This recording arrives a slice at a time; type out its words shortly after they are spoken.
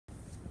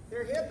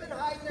They're hipping,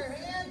 hiding their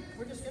hand.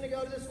 We're just going to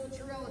go to this little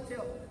Churella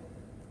tilt.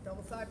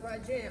 Double thigh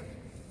pride jam.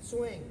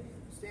 Swing.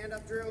 Stand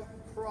up drill.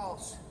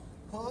 Cross.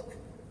 Hook.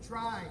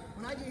 Drive.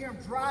 When I get here,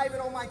 I'm driving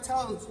on my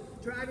toes.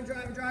 Driving,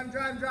 driving, driving,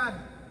 driving,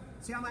 driving.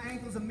 See how my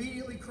ankles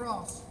immediately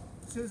cross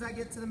as soon as I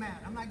get to the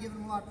mat. I'm not giving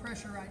them a lot of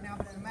pressure right now,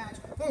 but in the match,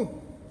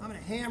 boom, I'm going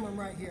to hammer them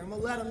right here. I'm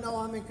going to let them know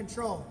I'm in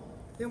control.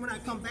 Then when I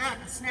come back,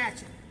 I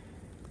snatch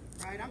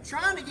it. Right? I'm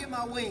trying to get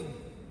my wing.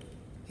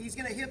 He's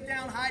going to hip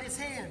down, hide his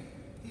hand.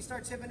 He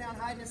starts hipping down,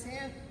 hiding his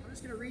hand. I'm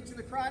just going to reach in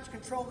the crotch,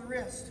 control the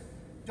wrist.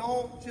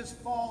 Don't just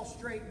fall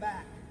straight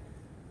back.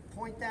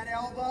 Point that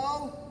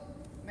elbow,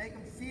 make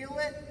him feel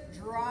it,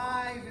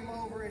 drive him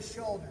over his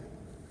shoulder.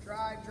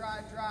 Drive,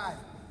 drive, drive.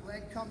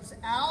 Leg comes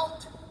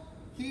out,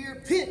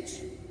 here,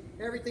 pinch.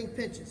 Everything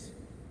pinches,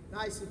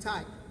 nice and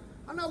tight.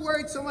 I'm not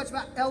worried so much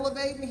about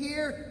elevating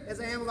here as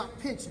I am about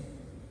pinching,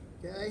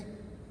 okay?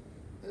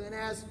 And then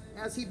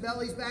as he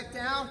bellies back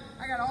down,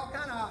 I got all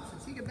kind of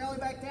options. He can belly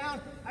back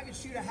down, I can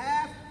shoot a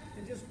half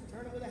and just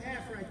turn it with a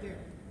half right there.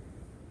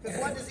 Because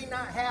what does he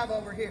not have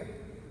over here?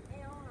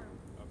 An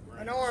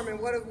arm. An arm,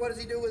 and what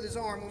does he do with his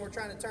arm when we're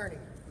trying to turn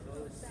him?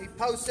 He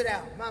posts it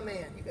out. My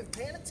man, you've been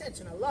paying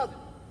attention, I love it.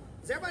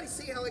 Does everybody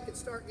see how it could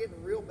start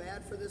getting real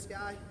bad for this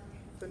guy?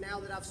 So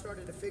now that I've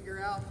started to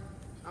figure out,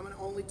 I'm going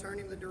to only turn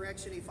him the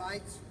direction he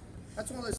fights. That's one of those